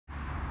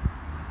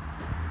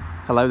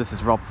Hello, this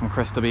is Rob from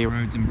Crystal B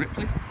Roads in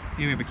Ripley.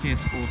 Here we have a Kia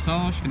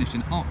Sportage finished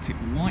in Arctic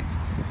white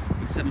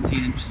with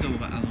 17-inch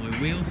silver alloy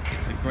wheels.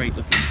 It's a great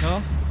looking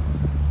car.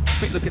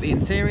 Quick look at the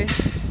interior.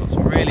 Got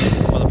some really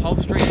comfortable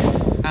upholstery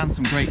and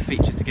some great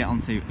features to get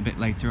onto a bit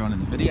later on in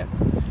the video.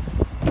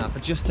 Now if I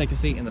just take a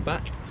seat in the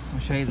back,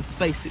 I'll show you the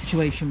space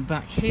situation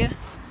back here.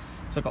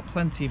 So I've got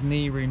plenty of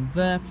knee room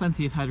there,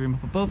 plenty of headroom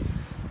up above.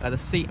 The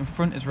seat in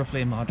front is roughly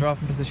in my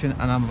driving position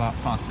and I'm about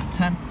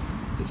 5'10".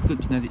 So it's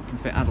good to know that you can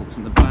fit adults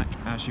in the back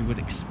as you would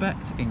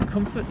expect in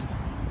comfort.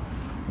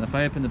 And if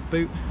I open the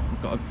boot,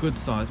 we've got a good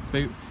sized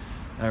boot.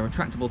 A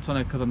retractable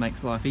tonneau cover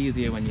makes life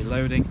easier when you're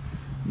loading.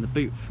 And the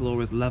boot floor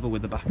is level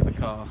with the back of the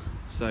car,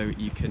 so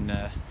you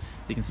can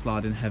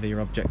slide in heavier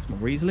objects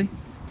more easily.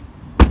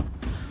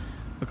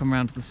 We'll come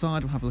around to the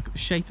side, we'll have a look at the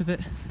shape of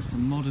it. It's a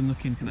modern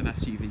looking kind of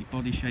SUV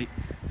body shape.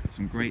 It's got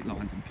some great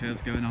lines and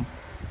curves going on.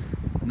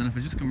 And then if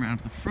I just come around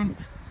to the front,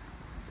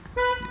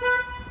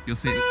 you'll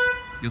see it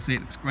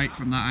looks great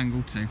from that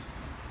angle too.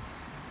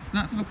 So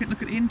let's have a quick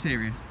look at the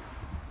interior.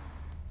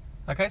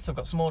 Okay, so I've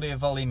got some audio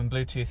volume and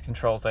Bluetooth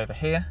controls over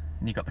here,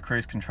 and you've got the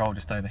cruise control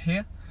just over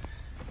here.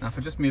 Now if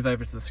I just move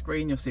over to the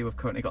screen, you'll see we've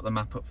currently got the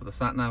map up for the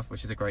sat-nav,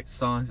 which is a great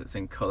size. It's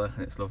in colour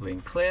and it's lovely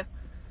and clear.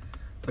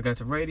 If I go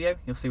to radio,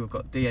 you'll see we've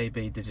got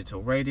DAB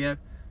digital radio.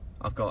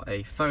 I've got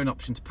a phone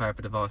option to pair up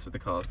a device with the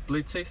car's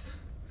Bluetooth.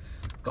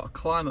 I've got a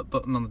climate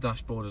button on the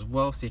dashboard as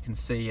well, so you can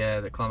see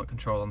the climate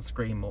control on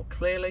screen more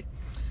clearly.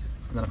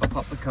 And then if I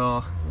pop the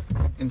car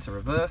into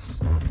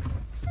reverse,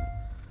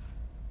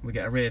 we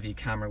get a rear view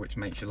camera which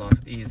makes your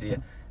life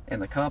easier in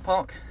the car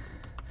park.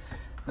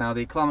 Now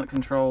the climate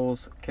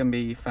controls can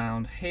be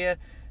found here.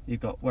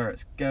 You've got where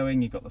it's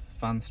going, you've got the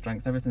fan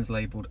strength, everything's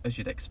labelled as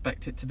you'd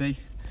expect it to be.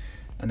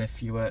 And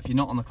if you're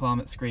not on the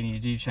climate screen and you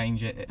do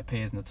change it, it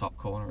appears in the top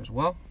corner as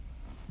well.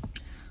 A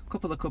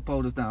couple of cup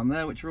holders down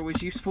there which are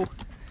always useful.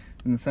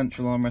 And the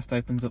central armrest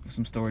opens up with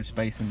some storage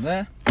space in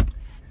there.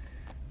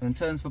 And in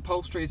terms of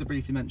upholstery, as I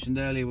briefly mentioned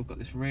earlier, we've got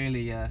this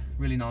really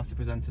nicely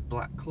presented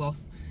black cloth.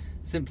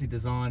 Simply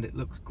designed, it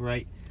looks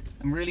great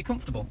and really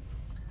comfortable.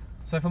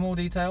 So for more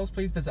details,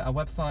 please visit our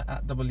website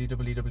at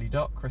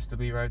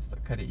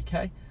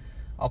www.crystalbroads.co.uk.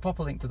 I'll pop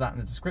a link to that in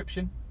the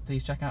description.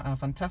 Please check out our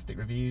fantastic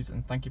reviews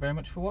and thank you very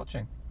much for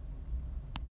watching.